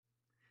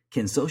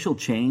Can social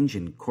change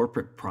and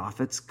corporate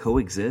profits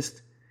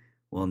coexist?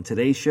 Well, in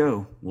today's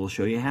show, we'll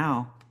show you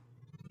how.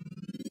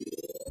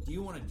 Do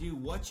you want to do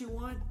what you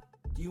want?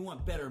 Do you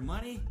want better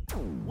money?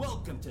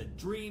 Welcome to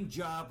Dream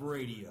Job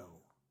Radio.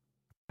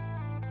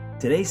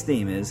 Today's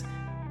theme is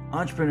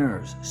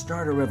Entrepreneurs,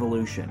 Start a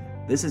Revolution.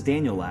 This is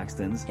Daniel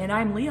Laxtons. And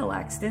I'm Leah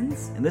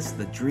Laxtons. And this is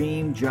the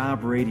Dream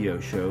Job Radio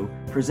Show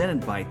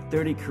presented by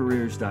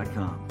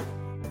 30careers.com.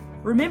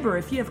 Remember,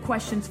 if you have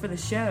questions for the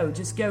show,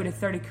 just go to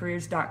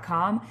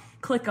 30careers.com,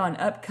 click on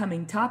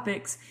upcoming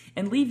topics,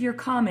 and leave your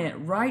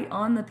comment right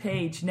on the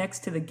page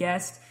next to the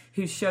guest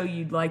whose show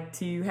you'd like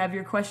to have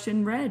your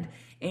question read.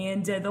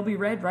 And they'll be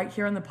read right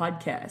here on the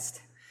podcast.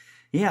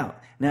 Yeah.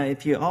 Now,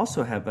 if you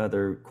also have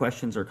other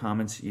questions or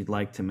comments you'd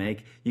like to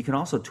make, you can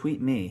also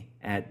tweet me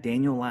at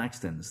Daniel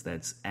Laxtons.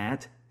 That's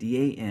at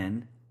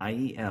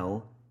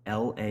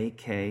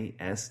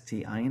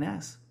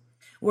DanielLaxtins.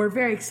 We're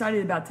very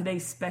excited about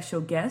today's special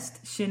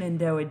guest,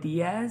 Shenandoah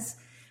Diaz.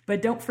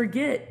 But don't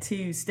forget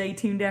to stay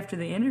tuned after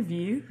the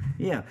interview.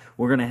 Yeah,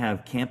 we're going to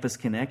have Campus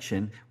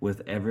Connection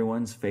with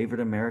everyone's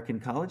favorite American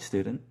college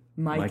student,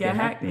 Micah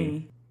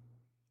Hackney.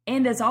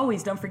 And as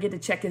always, don't forget to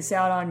check us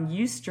out on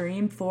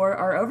Ustream for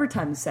our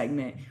Overtime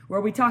segment,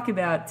 where we talk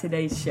about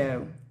today's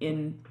show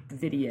in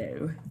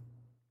video.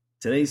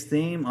 Today's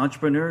theme,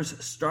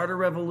 Entrepreneurs, Start a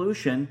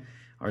Revolution.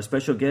 Our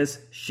special guest,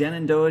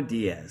 Shenandoah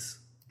Diaz.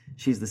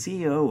 She's the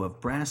CEO of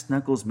Brass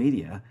Knuckles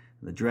Media,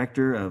 the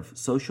Director of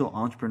Social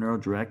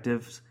Entrepreneurial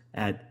Directives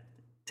at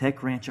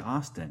Tech Ranch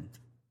Austin,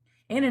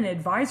 and an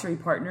advisory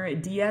partner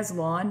at Diaz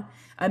Lawn,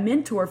 a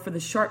mentor for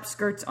the Sharp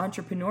Skirts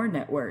Entrepreneur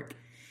Network.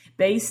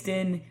 Based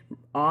in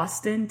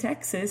Austin,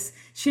 Texas,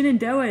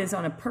 Shenandoah is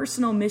on a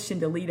personal mission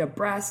to lead a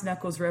Brass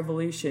Knuckles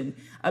revolution,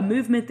 a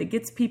movement that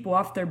gets people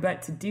off their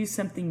butt to do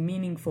something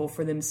meaningful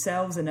for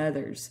themselves and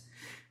others.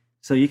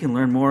 So you can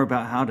learn more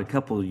about how to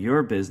couple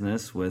your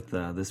business with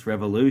this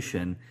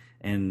revolution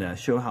and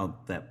show how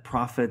that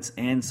profits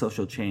and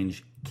social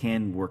change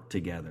can work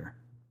together.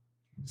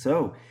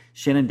 So,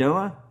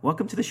 Shenandoah,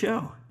 welcome to the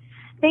show.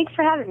 Thanks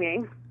for having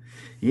me.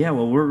 Yeah,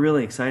 well, we're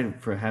really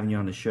excited for having you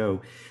on the show.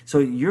 So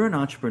you're an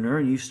entrepreneur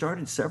and you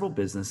started several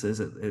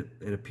businesses, it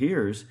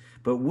appears,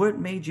 but what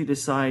made you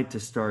decide to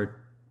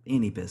start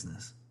any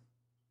business?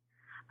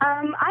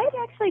 I've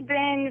actually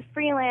been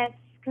freelance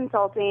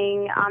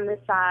consulting on the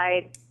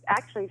side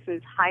actually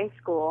since high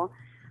school,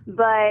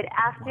 but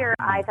after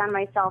I found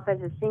myself as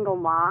a single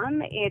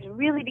mom, it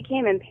really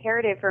became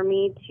imperative for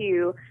me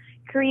to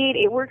create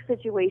a work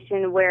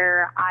situation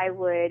where I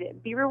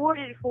would be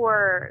rewarded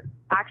for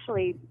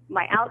actually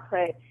my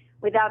output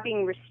without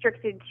being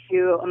restricted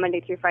to a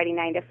Monday through Friday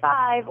 9 to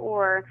 5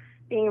 or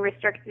being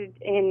restricted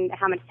in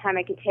how much time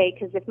I could take.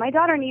 Because if my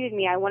daughter needed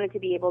me, I wanted to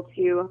be able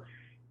to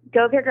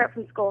go pick her up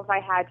from school if I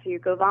had to,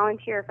 go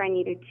volunteer if I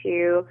needed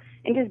to,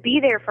 and just be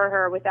there for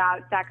her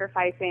without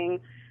sacrificing,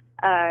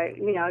 a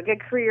good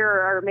career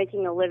or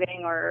making a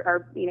living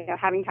or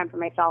having time for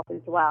myself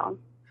as well.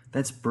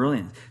 That's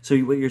brilliant. So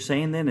what you're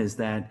saying then is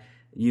that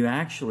you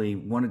actually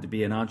wanted to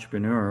be an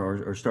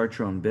entrepreneur or start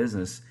your own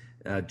business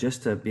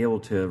just to be able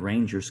to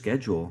arrange your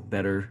schedule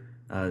better,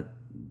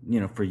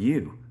 for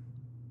you.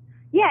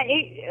 Yeah,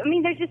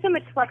 there's just so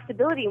much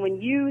flexibility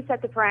when you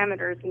set the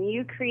parameters and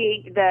you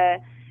create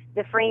the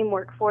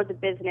framework for the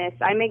business.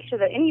 I make sure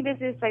that any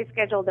business I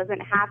schedule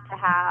doesn't have to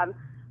have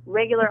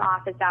regular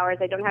office hours.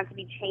 I don't have to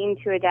be chained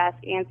to a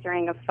desk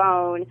answering a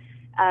phone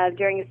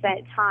during a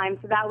set time,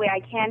 so that way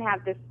I can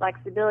have this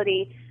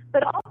flexibility.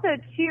 But also,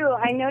 too,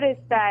 I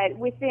noticed that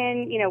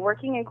within,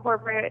 working in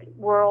corporate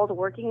world,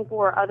 working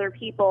for other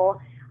people,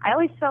 I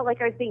always felt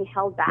like I was being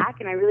held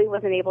back, and I really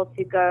wasn't able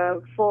to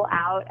go full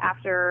out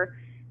after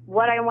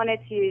what I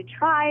wanted to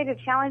try to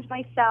challenge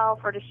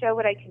myself or to show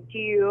what I could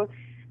do.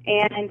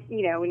 And,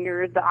 when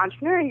you're the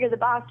entrepreneur and you're the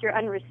boss, you're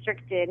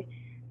unrestricted.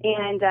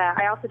 And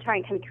I also try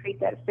and kind of create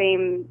that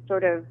same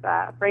sort of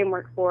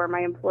framework for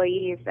my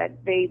employees,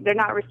 that they're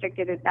not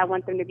restricted. I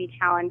want them to be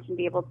challenged and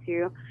be able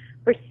to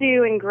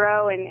pursue and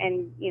grow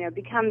and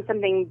become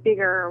something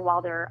bigger while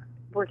they're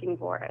working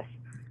for us.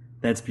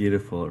 That's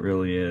beautiful. It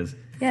really is.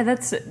 Yeah,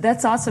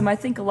 that's awesome. I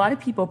think a lot of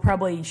people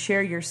probably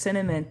share your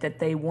sentiment that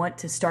they want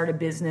to start a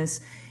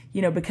business,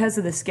 because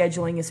of the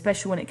scheduling,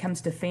 especially when it comes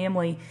to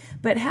family.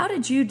 But how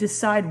did you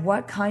decide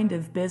what kind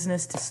of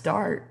business to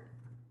start?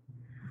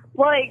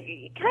 Well,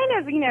 I kind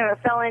of,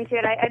 fell into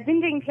it. I've been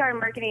doing PR and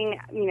marketing,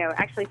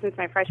 actually since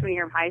my freshman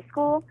year of high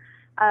school.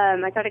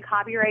 I started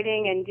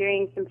copywriting and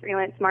doing some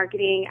freelance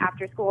marketing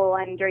after school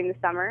and during the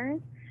summers.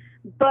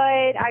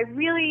 But I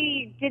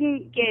really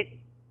didn't get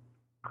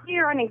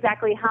clear on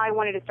exactly how I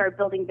wanted to start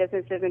building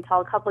businesses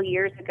until a couple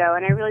years ago.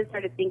 And I really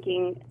started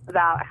thinking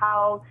about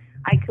how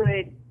I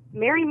could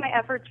marry my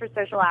efforts for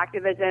social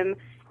activism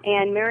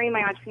and marry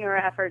my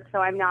entrepreneurial efforts so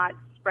I'm not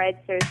spread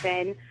so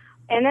thin.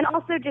 And then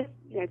also just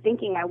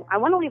thinking I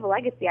want to leave a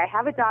legacy. I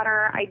have a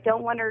daughter. I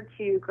don't want her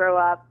to grow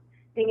up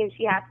thinking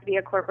she has to be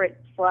a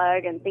corporate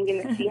slug and thinking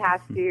that she has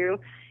to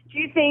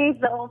do things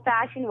the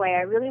old-fashioned way.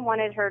 I really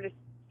wanted her to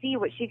see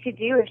what she could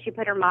do if she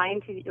put her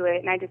mind to do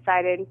it. And I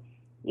decided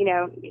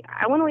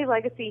I want to leave a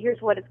legacy.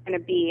 Here's what it's going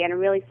to be. And I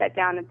really sat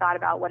down and thought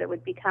about what it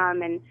would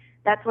become. And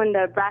that's when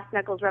the Brass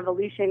Knuckles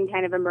Revolution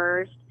kind of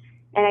emerged.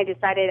 And I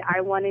decided I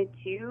wanted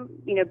to,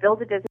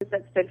 build a business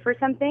that stood for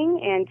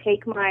something and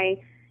take my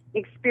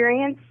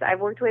experience. I've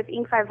worked with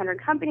Inc.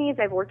 500 companies.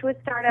 I've worked with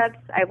startups.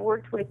 I've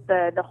worked with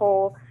the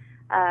whole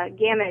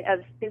gamut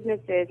of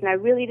businesses. And I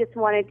really just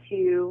wanted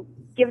to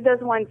give those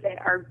ones that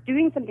are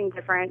doing something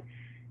different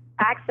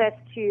access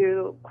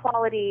to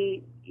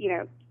quality,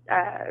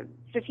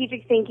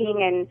 strategic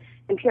thinking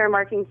and PR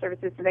marketing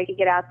services so they could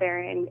get out there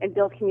and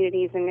build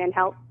communities and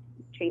help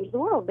change the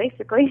world,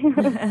 basically.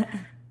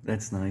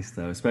 That's nice,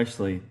 though,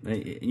 especially,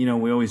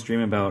 we always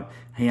dream about,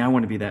 hey, I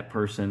want to be that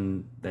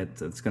person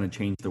that's going to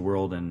change the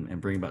world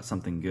and bring about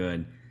something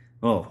good.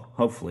 Oh,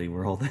 hopefully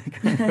we're all that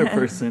kind of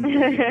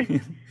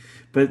person.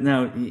 But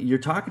now you're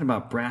talking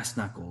about brass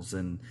knuckles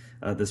and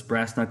this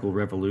brass knuckle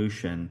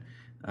revolution.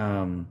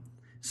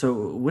 So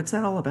what's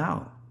that all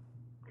about?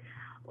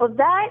 Well,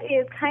 that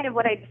is kind of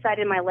what I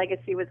decided my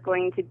legacy was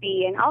going to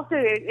be. And also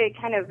it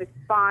kind of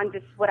spawned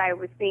just what I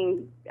was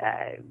seeing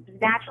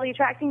naturally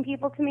attracting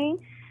people to me,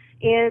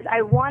 is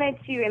I wanted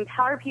to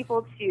empower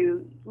people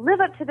to live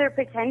up to their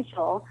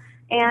potential.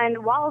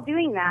 And while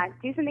doing that,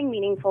 do something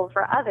meaningful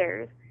for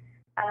others.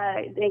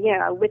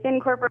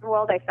 Within corporate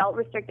world, I felt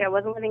restricted. I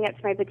wasn't living up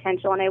to my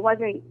potential, and I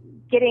wasn't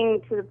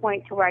getting to the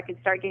point to where I could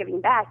start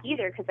giving back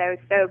either, because I was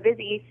so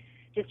busy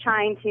just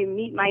trying to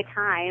meet my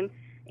time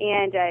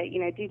and,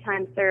 do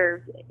time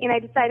served. And I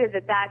decided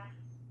that that's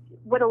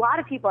what a lot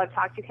of people I've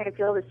talked to kind of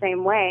feel the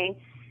same way.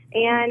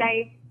 And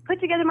I put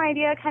together my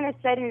idea, kind of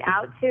sent it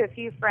out to a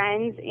few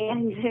friends,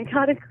 and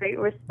got a great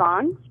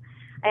response.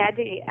 I had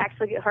to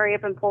actually hurry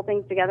up and pull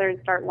things together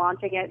and start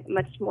launching it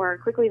much more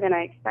quickly than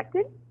I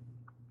expected.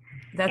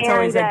 That's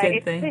always a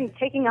good thing. It's been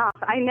taking off.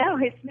 I know,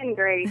 it's been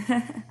great.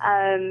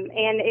 And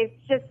it's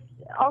just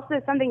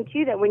also something,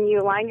 too, that when you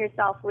align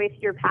yourself with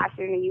your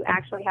passion and you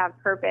actually have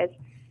purpose,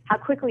 how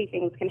quickly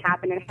things can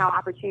happen and how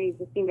opportunities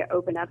just seem to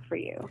open up for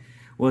you.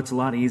 Well, it's a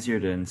lot easier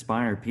to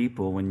inspire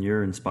people when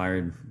you're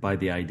inspired by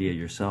the idea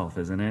yourself,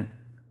 isn't it?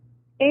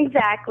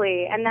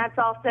 Exactly. And that's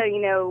also,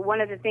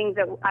 one of the things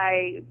that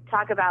I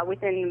talk about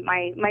within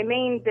my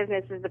main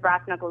business is the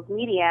Brass Knuckles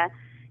Media,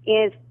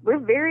 is we're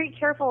very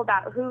careful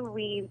about who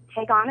we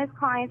take on as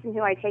clients and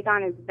who I take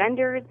on as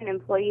vendors and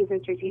employees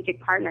and strategic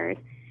partners.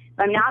 If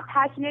I'm not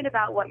passionate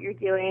about what you're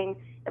doing,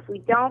 if we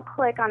don't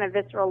click on a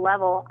visceral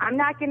level, I'm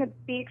not going to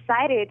be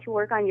excited to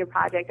work on your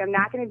project. I'm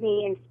not going to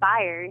be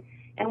inspired,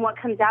 and what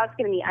comes out is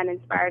going to be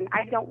uninspired. And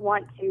I don't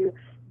want to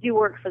do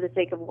work for the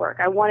sake of work.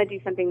 I want to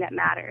do something that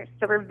matters.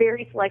 So we're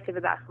very selective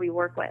about who we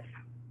work with.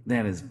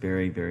 That is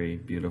very, very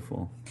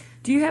beautiful.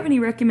 Do you have any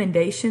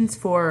recommendations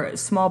for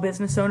small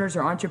business owners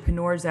or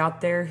entrepreneurs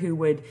out there who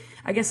would,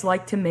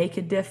 like to make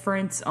a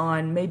difference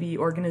on maybe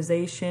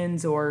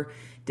organizations or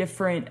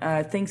different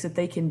things that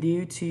they can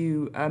do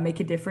to make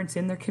a difference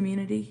in their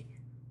community?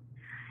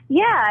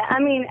 Yeah,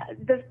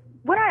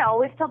 what I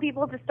always tell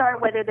people to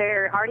start, whether they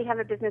already have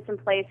a business in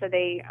place or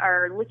they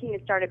are looking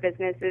to start a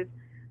business, is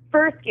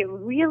first, get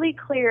really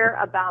clear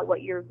about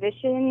what your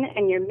vision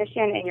and your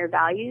mission and your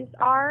values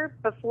are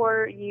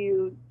before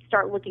you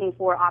start looking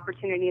for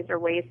opportunities or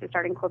ways to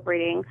start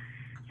incorporating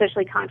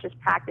socially conscious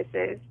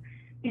practices.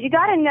 Because you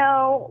got to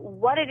know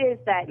what it is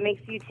that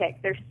makes you tick.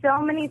 There's so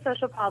many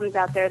social problems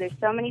out there. There's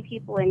so many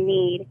people in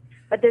need.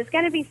 But there's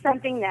going to be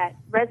something that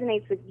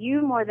resonates with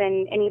you more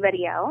than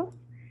anybody else.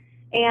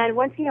 And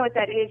once you know what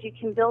that is, you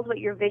can build what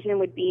your vision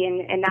would be,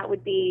 and that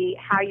would be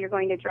how you're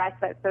going to address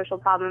that social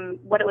problem,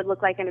 what it would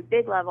look like on a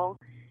big level.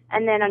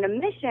 And then on a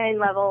mission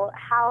level,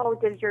 how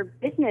does your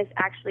business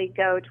actually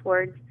go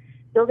towards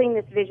building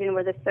this vision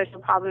where the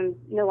social problem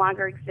no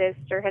longer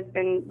exists or has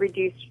been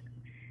reduced,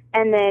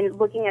 and then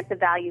looking at the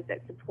values that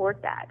support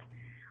that.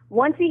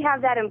 Once you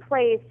have that in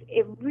place,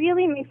 it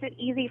really makes it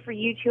easy for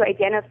you to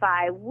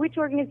identify which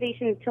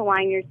organizations to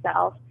align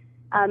yourself.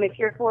 If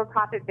you're a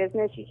for-profit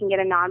business, you can get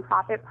a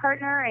nonprofit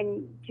partner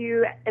and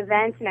do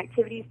events and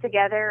activities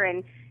together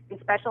and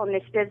special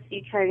initiatives.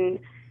 You can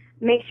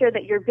make sure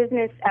that your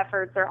business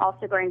efforts are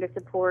also going to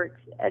support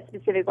a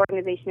specific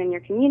organization in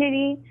your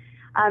community.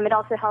 It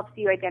also helps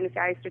you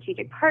identify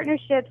strategic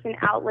partnerships and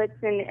outlets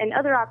and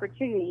other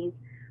opportunities.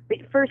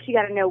 But first, you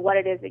got to know what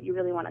it is that you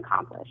really want to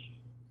accomplish.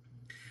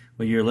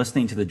 Well, you're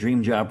listening to the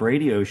Dream Job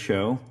Radio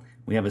Show.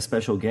 We have a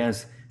special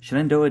guest,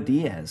 Shenandoah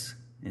Diaz,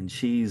 and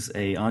she's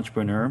an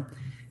entrepreneur,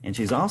 and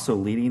she's also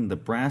leading the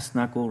Brass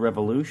Knuckle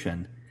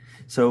Revolution.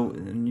 So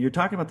you're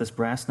talking about this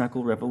Brass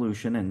Knuckle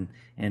Revolution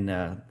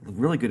and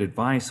really good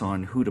advice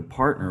on who to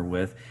partner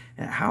with.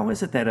 How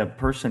is it that a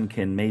person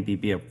can maybe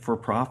be a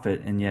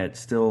for-profit and yet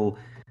still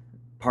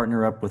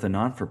partner up with a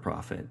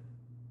non-for-profit? Can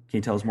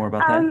you tell us more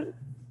about that?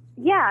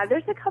 Yeah,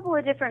 there's a couple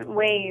of different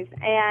ways,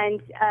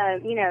 and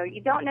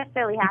you don't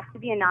necessarily have to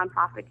be a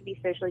nonprofit to be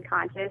socially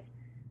conscious.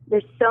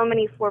 There's so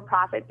many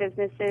for-profit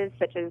businesses,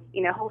 such as,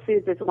 Whole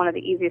Foods is one of the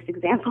easiest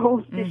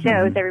examples to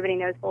show, as everybody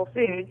knows Whole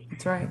Foods.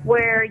 That's right.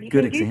 Where you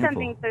can do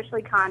something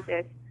socially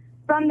conscious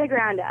from the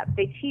ground up.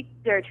 They treat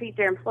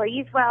their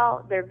employees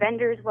well, their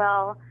vendors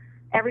well.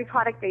 Every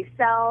product they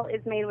sell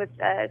is made with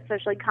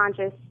socially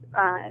conscious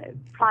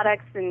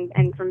products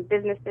and from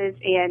businesses,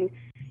 and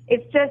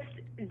it's just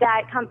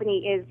that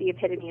company is the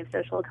epitome of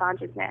social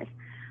consciousness.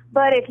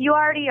 But if you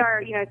already are,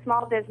 a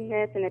small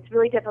business and it's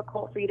really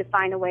difficult for you to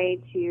find a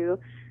way to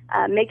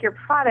make your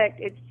product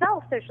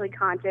itself socially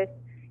conscious,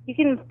 you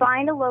can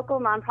find a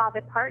local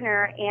nonprofit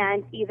partner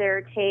and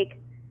either take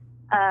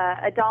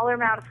a dollar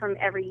amount from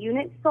every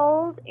unit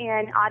sold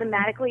and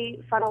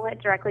automatically funnel it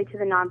directly to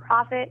the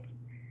nonprofit.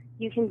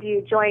 You can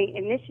do joint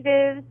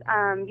initiatives.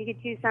 You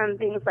could do some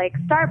things like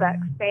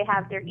Starbucks. They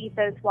have their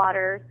ethos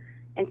waters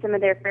and some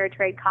of their fair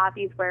trade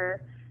coffees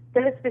where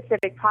those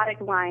specific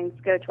product lines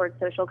go towards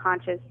social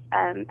conscious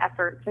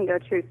efforts and go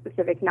to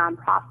specific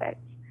nonprofits.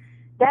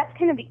 That's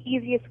kind of the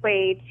easiest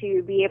way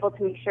to be able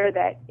to make sure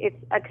that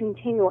it's a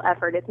continual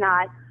effort. It's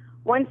not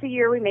once a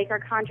year we make our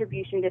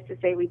contribution just to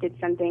say we did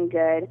something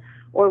good,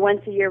 or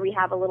once a year we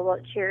have a little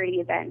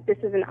charity event. This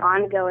is an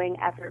ongoing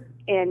effort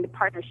and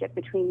partnership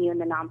between you and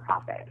the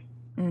nonprofit.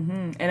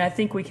 Mm-hmm. And I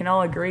think we can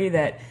all agree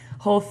that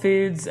Whole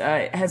Foods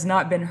has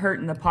not been hurt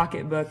in the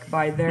pocketbook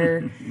by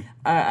their,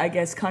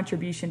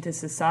 contribution to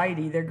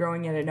society. They're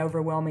growing at an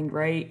overwhelming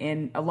rate,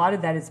 and a lot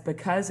of that is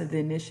because of the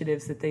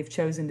initiatives that they've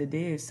chosen to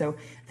do. So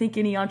I think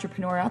any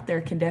entrepreneur out there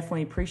can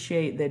definitely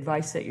appreciate the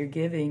advice that you're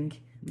giving.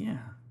 Yeah.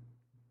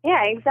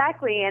 Yeah,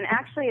 exactly. And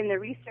actually, in the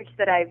research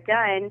that I've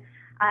done,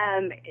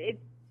 it's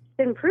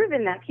been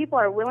proven that people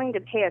are willing to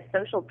pay a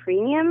social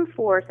premium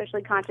for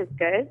socially conscious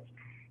goods.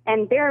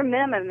 And bare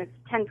minimum is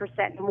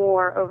 10%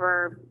 more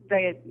over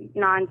the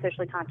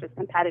non-socially conscious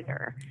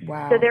competitor.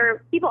 Wow. So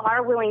people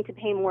are willing to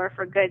pay more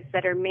for goods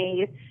that are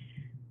made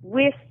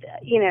with,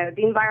 the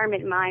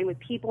environment in mind, with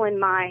people in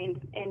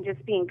mind, and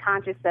just being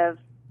conscious of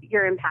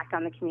your impact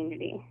on the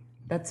community.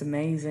 That's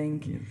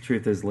amazing. Yeah, the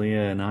truth is,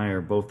 Leah and I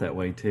are both that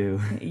way too.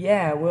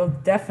 Yeah, well,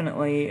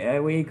 definitely.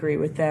 We agree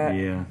with that.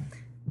 Yeah.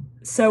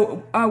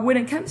 So when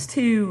it comes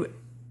to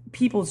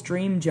people's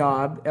dream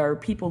job or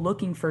people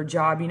looking for a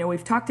job,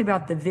 we've talked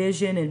about the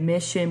vision and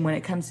mission when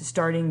it comes to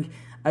starting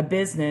a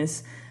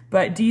business,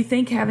 but do you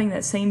think having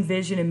that same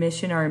vision and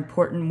mission are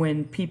important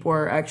when people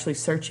are actually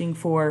searching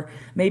for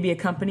maybe a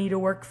company to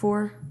work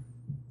for?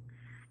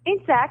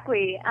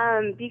 Exactly,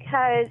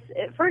 because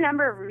for a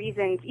number of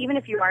reasons, even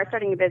if you are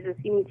starting a business,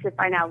 you need to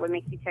find out what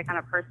makes you tick on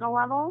a personal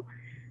level.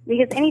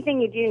 Because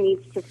anything you do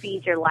needs to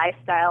feed your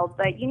lifestyle,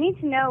 but you need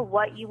to know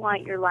what you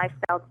want your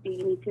lifestyle to be.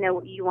 You need to know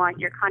what you want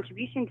your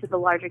contribution to the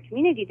larger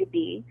community to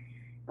be.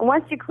 And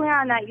once you're clear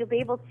on that, you'll be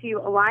able to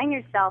align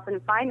yourself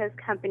and find those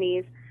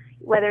companies,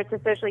 whether it's a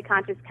socially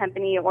conscious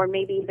company or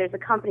maybe there's a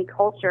company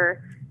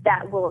culture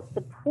that will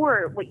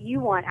support what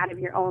you want out of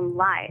your own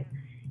life.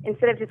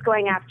 Instead of just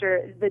going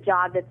after the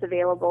job that's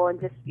available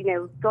and just,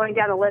 going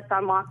down the list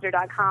on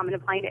Monster.com and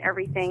applying to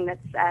everything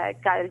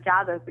that's got a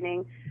job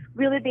opening,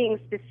 really being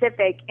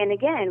specific. And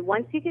again,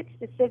 once you get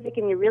specific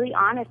and you're really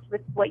honest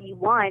with what you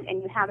want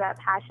and you have that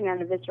passion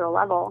on a visceral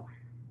level,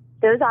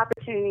 those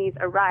opportunities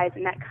arise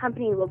and that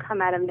company will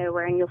come out of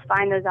nowhere and you'll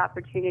find those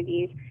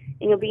opportunities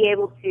and you'll be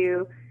able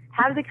to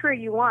have the career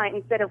you want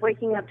instead of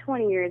waking up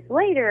 20 years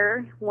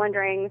later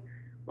wondering,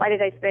 why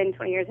did I spend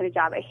 20 years in a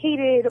job I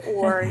hated,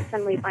 or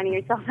suddenly finding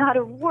yourself out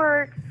of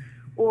work,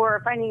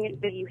 or finding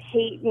that you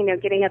hate,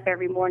 getting up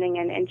every morning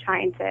and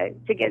trying to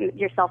get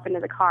yourself into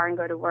the car and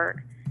go to work.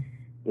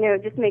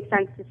 It just makes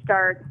sense to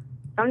start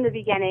from the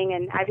beginning,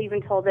 and I've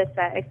even told this,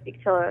 I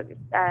speak to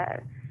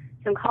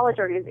some college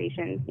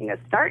organizations,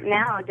 start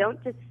now.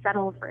 Don't just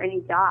settle for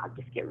any job.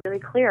 Just get really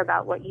clear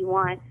about what you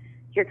want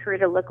your career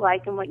to look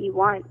like and what you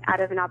want out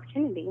of an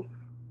opportunity.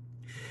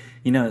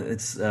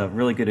 It's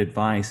really good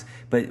advice,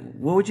 but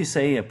what would you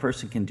say a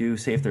person can do,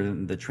 say if they're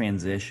in the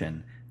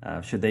transition?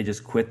 Should they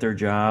just quit their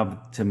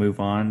job to move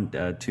on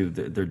to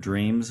their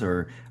dreams,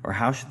 or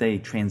how should they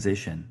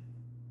transition?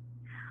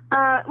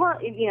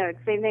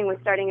 Same thing with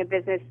starting a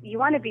business. You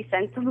want to be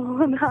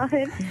sensible about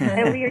it.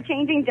 And when you're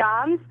changing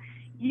jobs,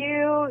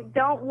 you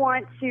don't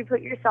want to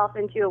put yourself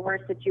into a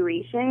worse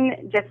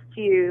situation just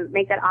to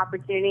make that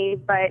opportunity.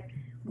 But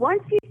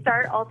once you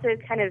start also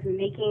kind of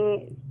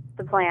making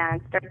the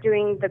plan, start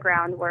doing the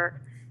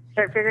groundwork,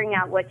 start figuring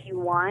out what you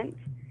want,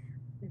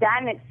 that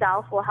in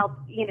itself will help,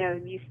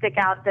 you stick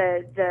out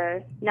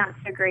the not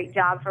so great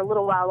job for a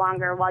little while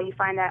longer while you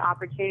find that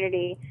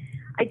opportunity.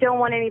 I don't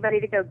want anybody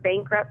to go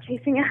bankrupt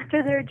chasing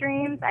after their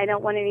dreams. I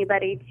don't want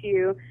anybody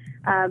to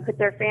put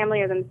their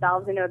family or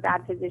themselves into a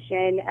bad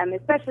position,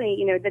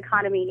 especially, the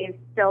economy is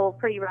still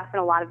pretty rough in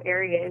a lot of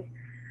areas.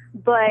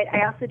 But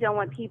I also don't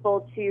want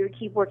people to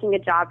keep working a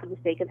job for the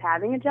sake of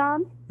having a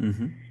job.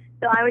 Mm-hmm.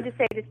 So I would just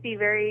say just be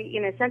very,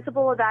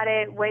 sensible about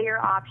it, weigh your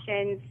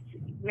options,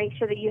 make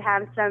sure that you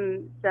have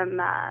some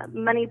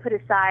money put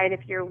aside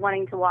if you're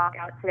wanting to walk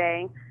out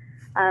today.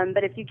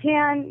 But if you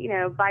can,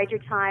 bide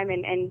your time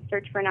and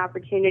search for an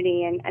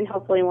opportunity, and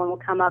hopefully one will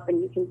come up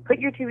and you can put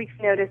your 2 weeks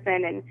notice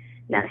in and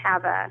not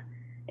have a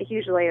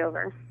huge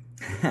layover.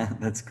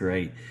 That's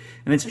great.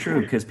 And it's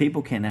true because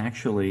people can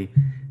actually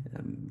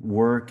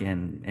work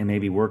and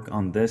maybe work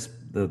on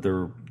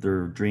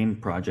their dream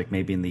project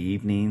maybe in the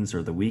evenings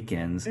or the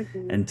weekends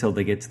until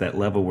they get to that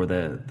level where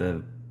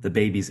the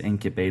baby's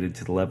incubated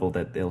to the level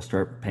that they'll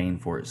start paying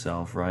for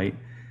itself, right?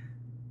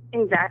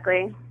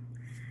 Exactly.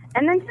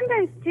 And then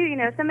sometimes, too,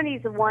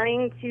 somebody's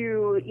wanting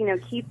to,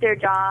 keep their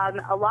job.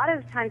 A lot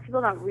of times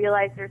people don't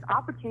realize there's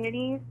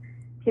opportunities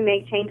to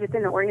make change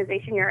within the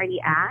organization you're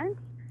already at.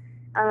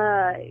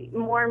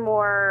 More and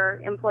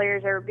more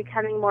employers are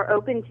becoming more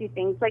open to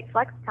things like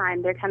flex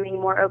time. They're coming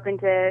more open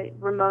to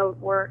remote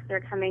work.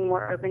 They're coming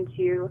more open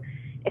to,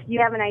 if you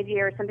have an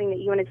idea or something that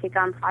you want to take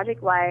on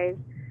project-wise,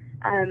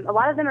 a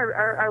lot of them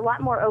are a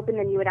lot more open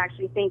than you would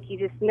actually think.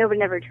 Nobody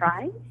never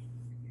tries.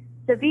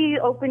 So be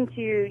open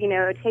to,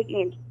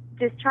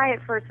 just try it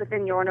first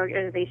within your own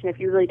organization if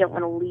you really don't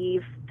want to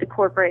leave the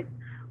corporate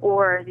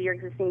or your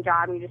existing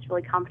job and you're just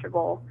really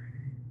comfortable.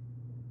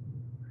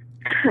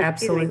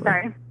 Absolutely. Excuse me,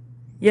 sorry.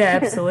 Yeah,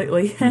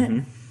 absolutely.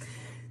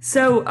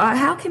 So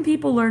how can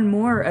people learn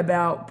more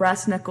about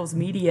Brass Knuckles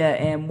Media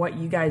and what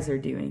you guys are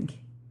doing?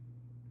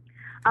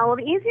 Well,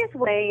 the easiest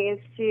way is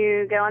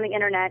to go on the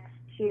internet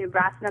to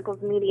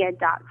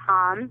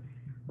brassknucklesmedia.com.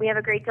 We have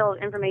a great deal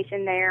of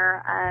information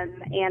there,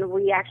 and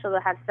we actually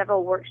will have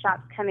several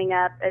workshops coming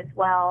up as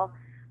well,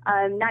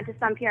 not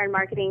just on PR and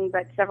marketing,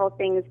 but several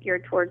things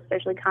geared towards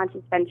socially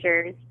conscious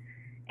ventures.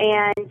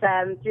 And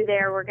through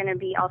there, we're going to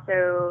be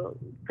also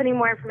putting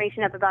more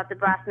information up about the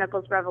Brass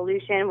Knuckles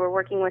Revolution. We're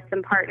working with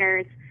some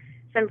partners,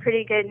 some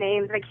pretty good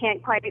names. I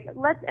can't quite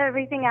let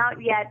everything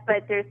out yet,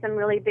 but there's some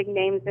really big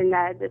names in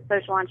the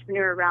social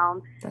entrepreneur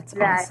realm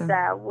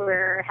that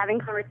we're having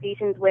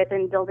conversations with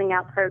and building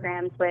out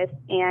programs with.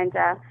 And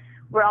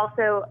we're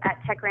also at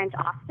Tech Ranch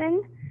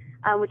Austin,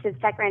 which is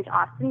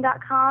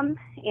techranchaustin.com,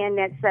 and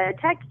it's a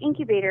tech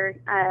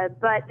incubator,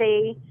 but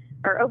they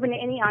are open to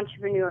any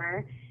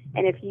entrepreneur.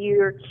 And if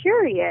you're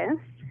curious,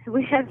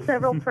 we have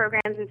several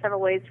programs and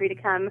several ways for you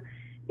to come,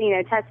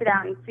 test it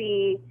out and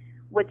see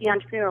what the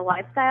entrepreneurial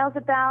lifestyle is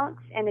about.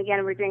 And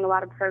again, we're doing a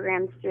lot of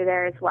programs through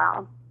there as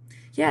well.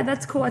 Yeah,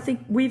 that's cool. I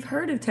think we've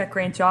heard of Tech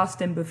Ranch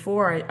Austin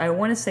before. I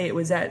want to say it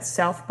was at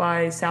South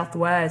by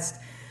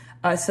Southwest.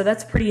 So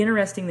that's pretty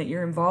interesting that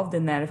you're involved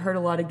in that. I've heard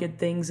a lot of good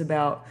things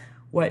about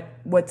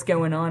what's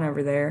going on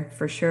over there,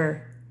 for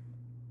sure.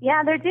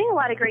 Yeah, they're doing a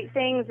lot of great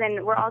things,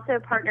 and we're also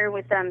partnered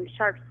with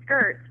Sharp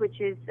Skirts, which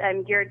is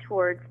geared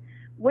towards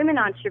women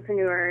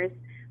entrepreneurs.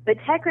 But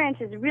Tech Ranch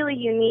is really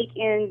unique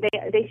in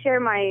they share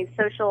my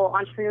social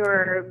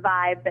entrepreneur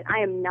vibe, but I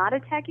am not a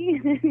techie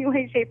in any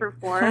way, shape, or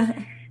form.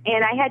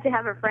 And I had to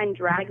have a friend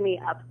drag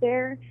me up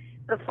there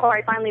before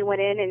I finally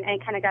went in and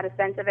kind of got a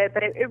sense of it.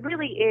 But it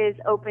really is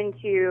open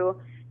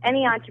to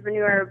any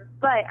entrepreneur.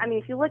 But, I mean,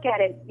 if you look at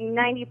it,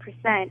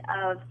 90%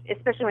 of,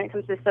 especially when it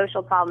comes to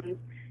social problems,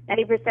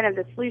 90% of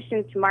the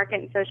solutions to market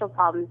and social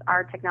problems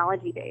are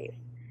technology-based.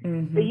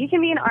 Mm-hmm. So you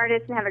can be an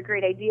artist and have a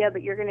great idea,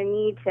 but you're going to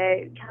need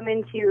to come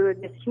into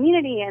this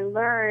community and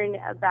learn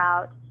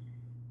about,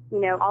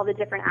 all the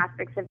different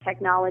aspects of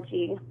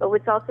technology. But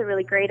what's also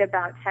really great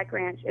about Tech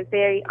Ranch is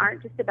they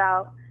aren't just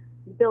about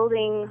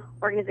building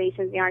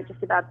organizations. They aren't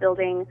just about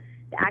building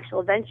the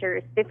actual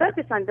ventures. They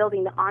focus on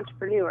building the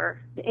entrepreneur,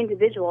 the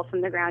individual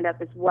from the ground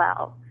up as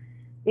well.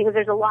 Because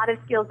there's a lot of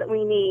skills that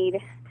we need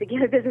to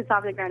get a business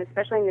off the ground,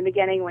 especially in the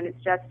beginning when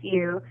it's just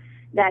you,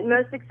 that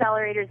most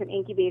accelerators and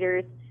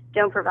incubators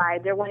don't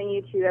provide. They're wanting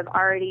you to have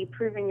already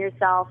proven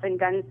yourself and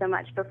done so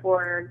much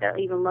before they'll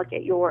even look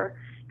at your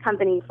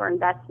company for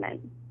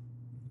investment.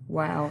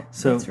 Wow,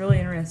 so that's really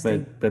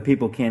interesting. But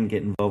people can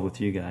get involved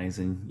with you guys,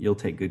 and you'll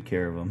take good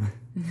care of them.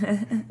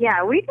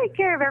 Yeah, we take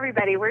care of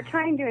everybody. We're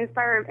trying to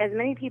inspire as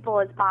many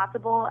people as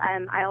possible.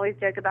 I always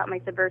joke about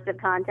my subversive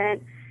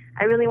content.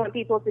 I really want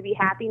people to be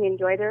happy and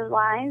enjoy their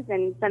lives,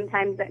 and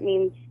sometimes that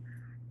means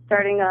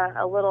starting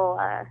a little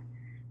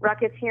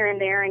ruckus here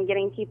and there and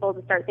getting people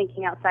to start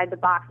thinking outside the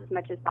box as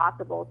much as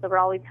possible. So we're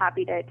always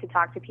happy to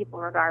talk to people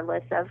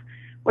regardless of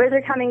where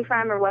they're coming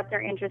from or what their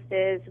interest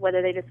is,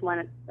 whether they just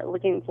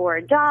looking for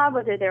a job,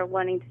 whether they're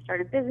wanting to start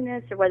a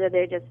business, or whether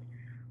they're just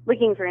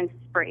looking for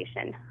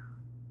inspiration.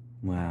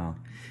 Wow.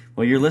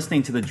 Well, you're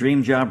listening to the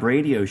Dream Job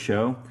Radio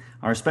Show.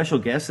 Our special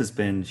guest has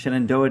been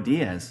Shenandoah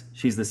Diaz.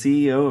 She's the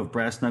CEO of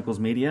Brass Knuckles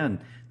Media and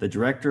the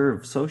Director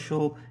of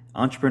Social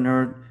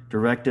Entrepreneur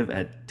Directive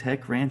at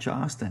Tech Ranch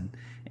Austin.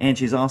 And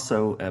she's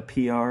also a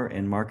PR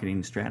and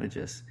marketing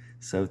strategist.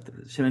 So,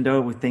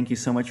 Shenandoah, we thank you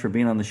so much for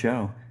being on the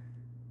show.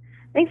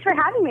 Thanks for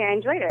having me. I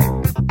enjoyed it.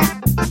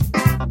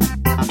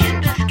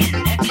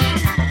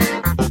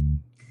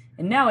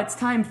 And now it's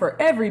time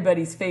for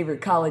everybody's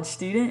favorite college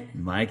student,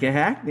 Micah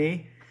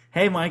Hackney.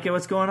 Hey, Micah,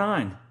 what's going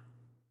on?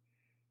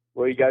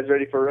 Well, you guys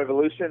ready for a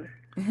revolution?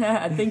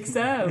 I think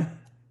so.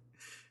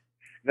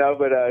 No,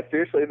 but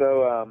seriously,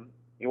 though,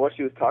 what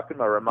she was talking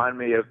about reminded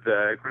me of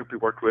the group we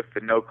worked with,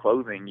 the No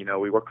Clothing.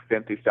 We worked with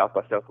them through South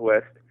by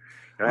Southwest.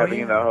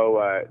 Having the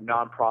whole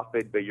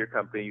nonprofit, but your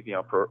company's,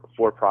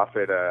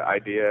 for-profit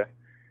idea.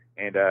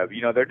 and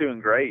they're doing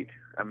great.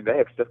 I mean, they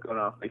have stuff going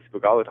on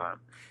Facebook all the time.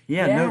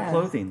 Yeah, Yeah. No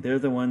Clothing. They're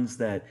the ones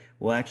that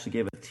will actually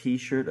give a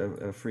T-shirt,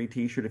 a free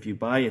T-shirt. If you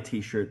buy a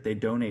T-shirt, they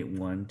donate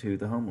one to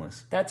the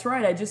homeless. That's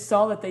right. I just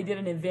saw that they did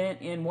an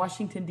event in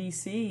Washington,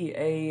 D.C.,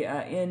 a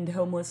end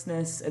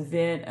homelessness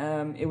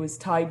event. It was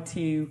tied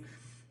to,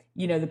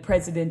 the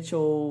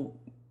presidential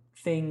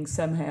thing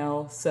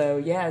somehow. So,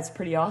 yeah, it's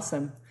pretty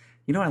awesome.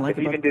 You know what I like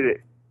They about... even did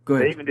it. Go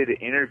ahead. They even did an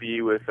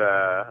interview with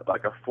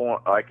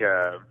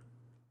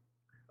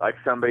like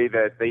somebody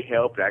that they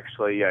helped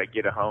actually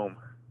get a home.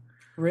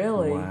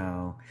 Really?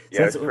 Wow.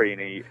 Yeah, it's pretty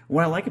neat.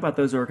 What I like about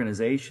those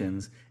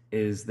organizations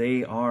is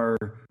they're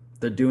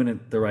doing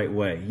it the right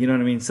way. You know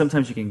what I mean?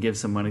 Sometimes you can give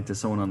some money to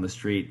someone on the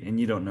street and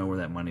you don't know where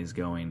that money's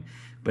going.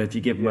 But if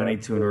you give money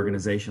to an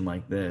organization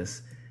like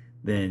this,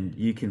 then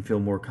you can feel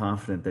more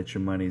confident that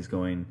your money's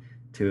going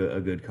to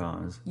a good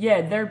cause.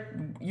 Yeah,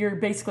 you're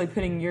basically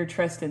putting your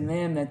trust in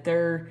them, that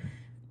they're,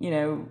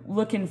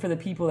 looking for the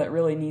people that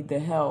really need the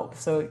help.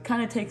 So it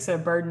kind of takes a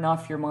burden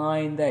off your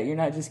mind that you're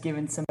not just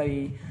giving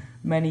somebody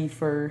money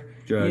for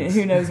drugs.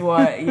 Who knows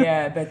what.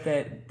 Yeah, but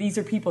that these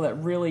are people that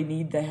really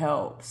need the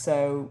help.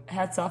 So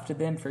hats off to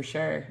them for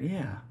sure.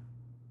 Yeah.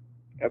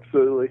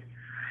 Absolutely.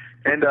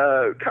 And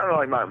kind of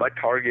like my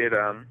target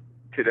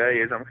today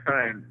is I'm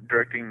kind of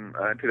directing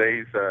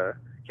today's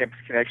Campus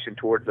Connection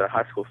towards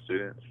high school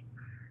students.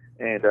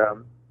 And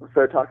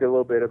so talking a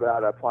little bit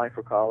about applying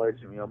for college,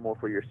 more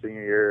for your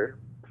senior year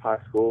of high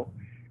school.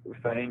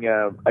 Saying,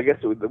 I guess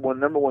the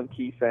number one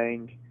key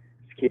thing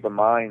to keep in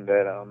mind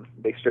that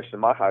they stressed in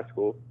my high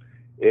school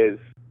is,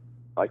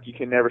 like, you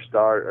can never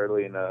start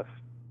early enough.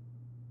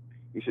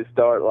 You should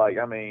start, you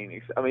can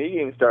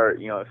even start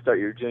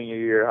your junior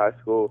year of high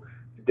school.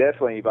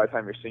 Definitely by the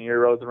time your senior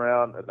year rolls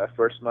around, that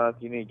first month,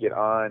 you need to get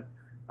on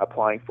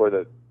applying for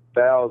the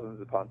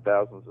thousands upon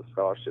thousands of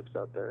scholarships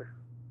out there.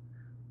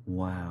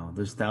 Wow,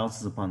 there's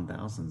thousands upon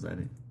thousands. I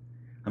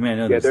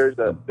know. Yeah, there's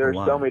a so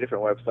lot. many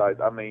different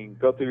websites. I mean,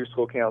 go through your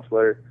school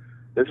counselor.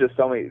 There's just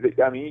so many.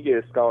 I mean, you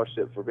get a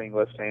scholarship for being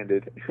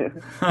left-handed.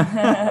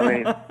 I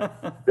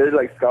mean, there's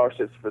like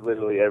scholarships for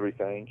literally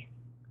everything.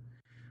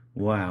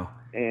 Wow.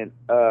 And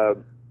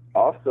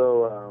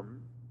also,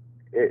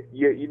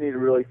 you need to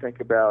really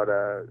think about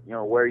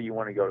where you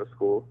want to go to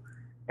school,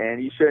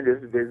 and you shouldn't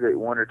just visit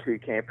one or two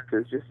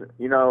campuses. Just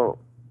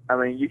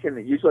you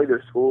can usually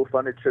there's school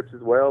funded trips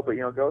as well, but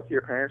go with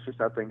your parents or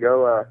something.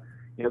 Go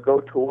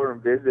go tour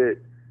and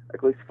visit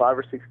at least 5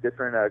 or 6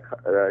 different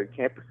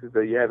campuses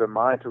that you have in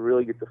mind to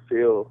really get the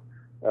feel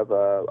of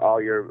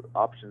all your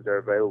options that are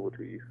available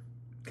to you.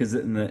 Because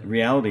in the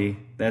reality,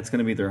 that's going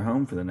to be their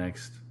home for the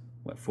next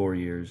 4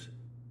 years.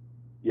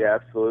 Yeah,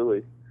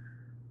 absolutely.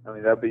 I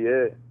mean, that'll be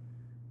it.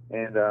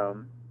 And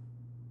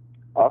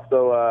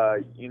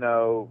also,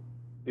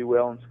 do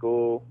well in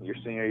school your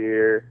senior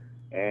year,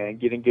 and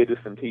getting good with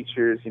some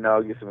teachers,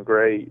 get some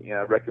great,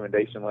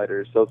 recommendation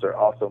letters. Those are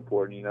also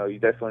important. You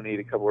definitely need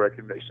a couple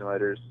recommendation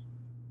letters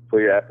for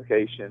your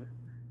application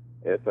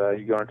if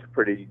you're going to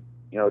pretty,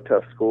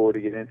 tough school to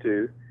get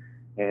into.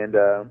 And,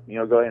 go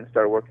ahead and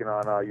start working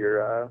on all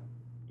your,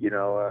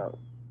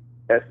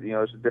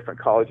 there's different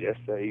college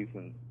essays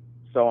and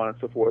so on and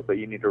so forth that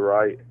you need to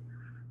write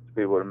to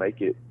be able to make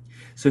it.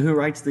 So who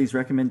writes these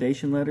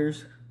recommendation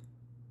letters?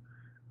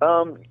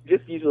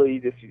 Just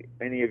usually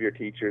any of your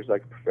teachers,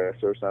 like a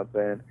professor or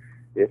something.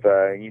 If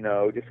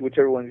just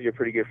whichever ones you're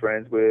pretty good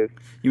friends with.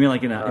 You mean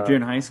like if you're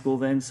in high school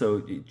then?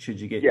 So should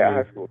you get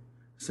high school.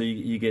 So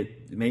you get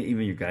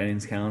even your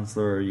guidance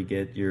counselor, or you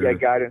get your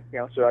guidance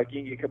counselor. Like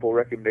you can get a couple of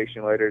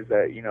recommendation letters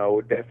that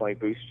would definitely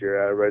boost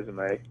your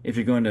resume. If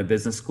you're going to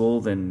business school,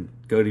 then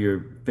go to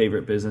your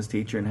favorite business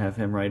teacher and have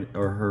him write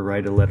or her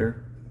write a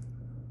letter.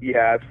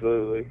 Yeah,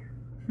 absolutely.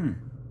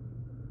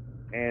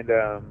 And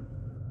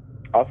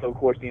also, of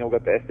course, we've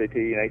got the SAT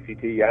and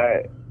ACT.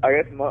 I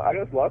guess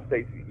a lot of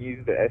states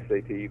use the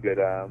SAT, but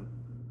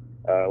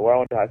where I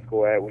went to high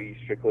school at, we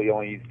strictly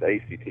only used the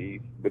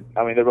ACT. But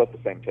I mean, they're both the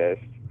same test.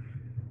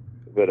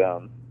 But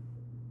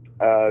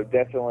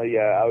definitely,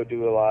 I would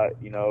do a lot.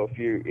 If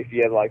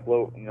you had like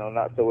low,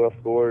 not so well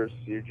scores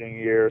your junior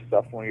year or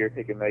sophomore year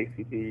taking the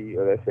ACT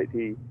or the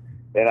SAT,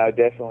 then I would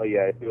definitely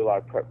do a lot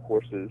of prep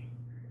courses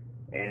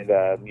and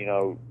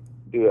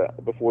do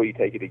it before you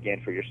take it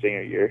again for your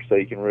senior year, so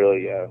you can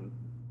really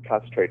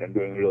concentrate on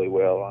doing really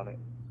well on it.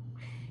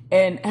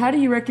 And how do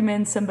you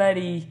recommend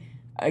somebody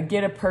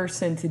get a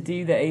person to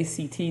do the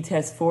ACT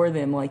test for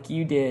them like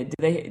you did?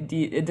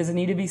 Does it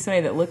need to be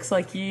somebody that looks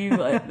like you,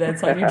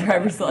 that's on your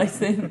driver's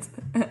license?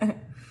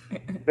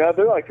 No,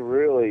 they're like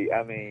really,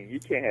 I mean, you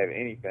can't have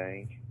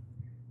anything.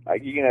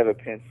 Like you can have a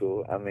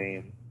pencil, I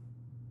mean,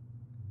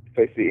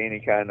 basically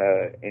and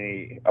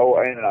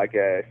like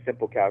a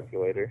simple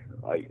calculator,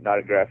 like not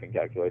a graphing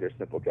calculator, a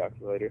simple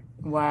calculator.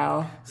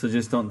 Wow. So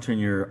just don't turn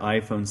your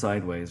iPhone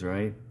sideways,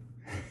 right?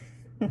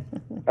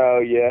 Oh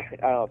yeah,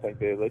 I don't think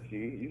they let you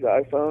use the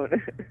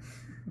iPhone.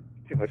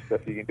 Too much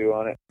stuff you can do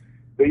on it.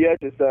 But yeah,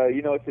 just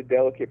it's a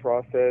delicate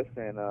process,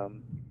 and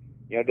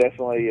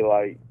definitely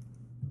like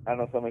I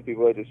know so many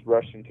people that just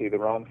rush into the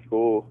wrong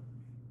school,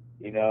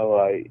 You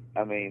know,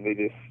 they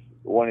just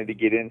wanted to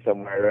get in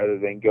somewhere rather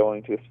than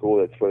going to a school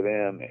that's for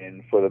them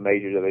and for the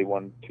major that they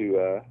want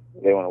to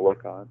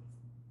work on.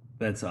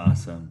 That's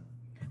awesome.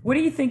 What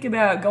do you think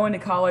about going to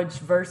college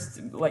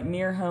versus like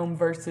near home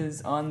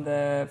versus on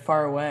the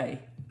far away?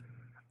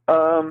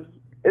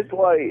 It's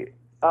like,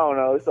 I don't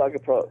know, it's like a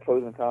pros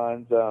and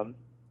cons.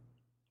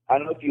 I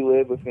know if you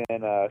live within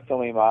so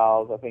many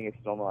miles, I think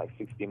it's normally like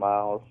 60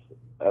 miles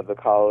of the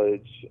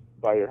college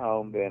by your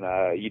home, then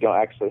you don't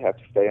actually have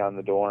to stay on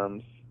the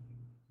dorms.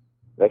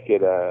 That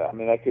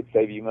could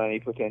save you money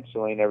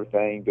potentially and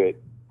everything. But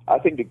I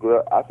think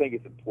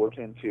it's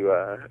important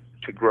to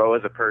grow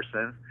as a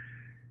person,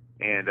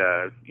 and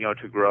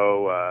to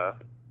grow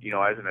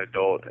as an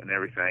adult and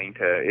everything.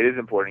 It is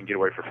important to get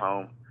away from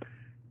home,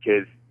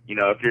 because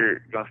if you're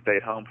going to stay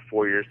at home for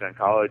 4 years in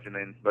college, and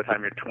then by the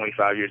time you're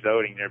 25 years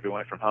old and you never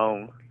went from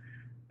home,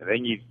 and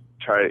then you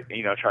try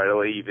to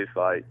leave, it's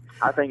like,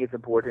 I think it's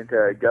important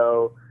to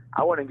go.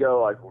 I wouldn't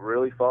go like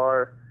really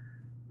far,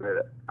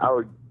 but I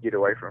would get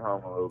away from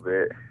home a little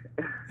bit.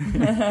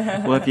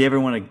 Well, if you ever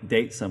want to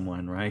date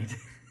someone, right?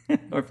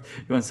 Or if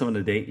you want someone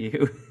to date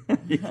you,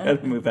 you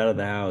got to move out of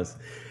the house.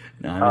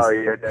 No,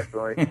 yeah,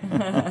 definitely.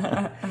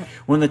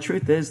 Well, the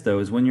truth is, though,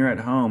 is when you're at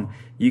home,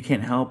 you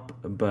can't help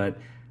but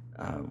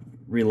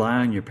rely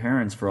on your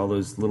parents for all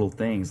those little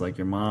things, like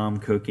your mom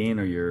cooking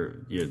or your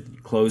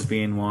clothes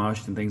being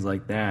washed and things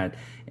like that.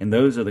 And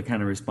those are the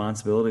kind of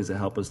responsibilities that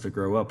help us to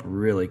grow up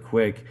really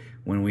quick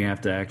when we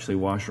have to actually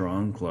wash our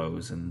own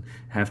clothes and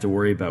have to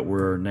worry about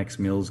where our next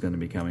meal is going to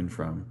be coming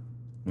from.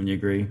 Wouldn't you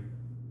agree?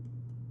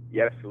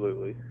 Yeah,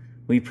 absolutely.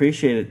 We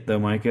appreciate it, though,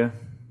 Micah.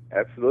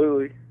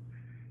 Absolutely.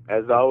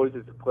 As always,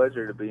 it's a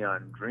pleasure to be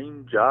on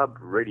Dream Job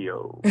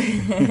Radio.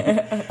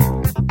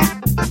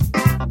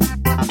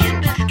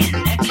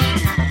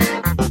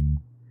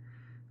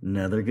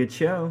 Another good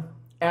show.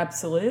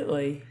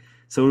 Absolutely.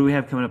 So what do we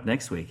have coming up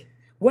next week?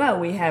 Well,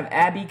 we have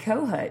Abby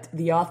Kohut,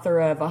 the author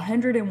of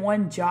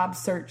 101 Job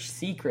Search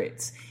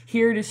Secrets,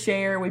 here to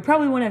share. We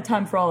probably won't have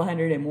time for all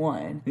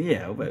 101.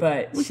 Yeah,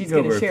 but she's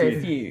going to share a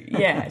few.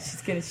 Yeah,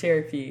 she's going to share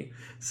a few.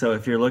 So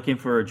if you're looking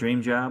for a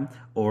dream job,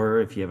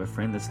 or if you have a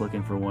friend that's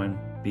looking for one,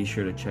 be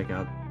sure to check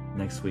out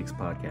next week's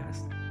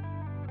podcast.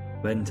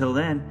 But until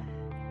then,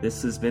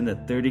 this has been the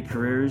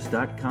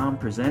 30careers.com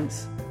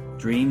presents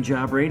Dream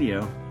Job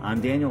Radio. I'm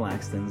Daniel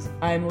Laxtons.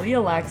 I'm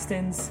Leah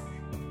Laxtons.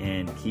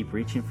 And keep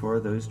reaching for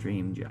those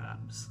dream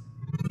jobs.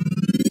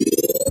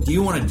 Do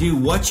you want to do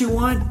what you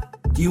want?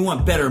 Do you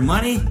want better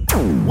money?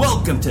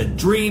 Welcome to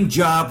Dream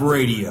Job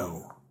Radio.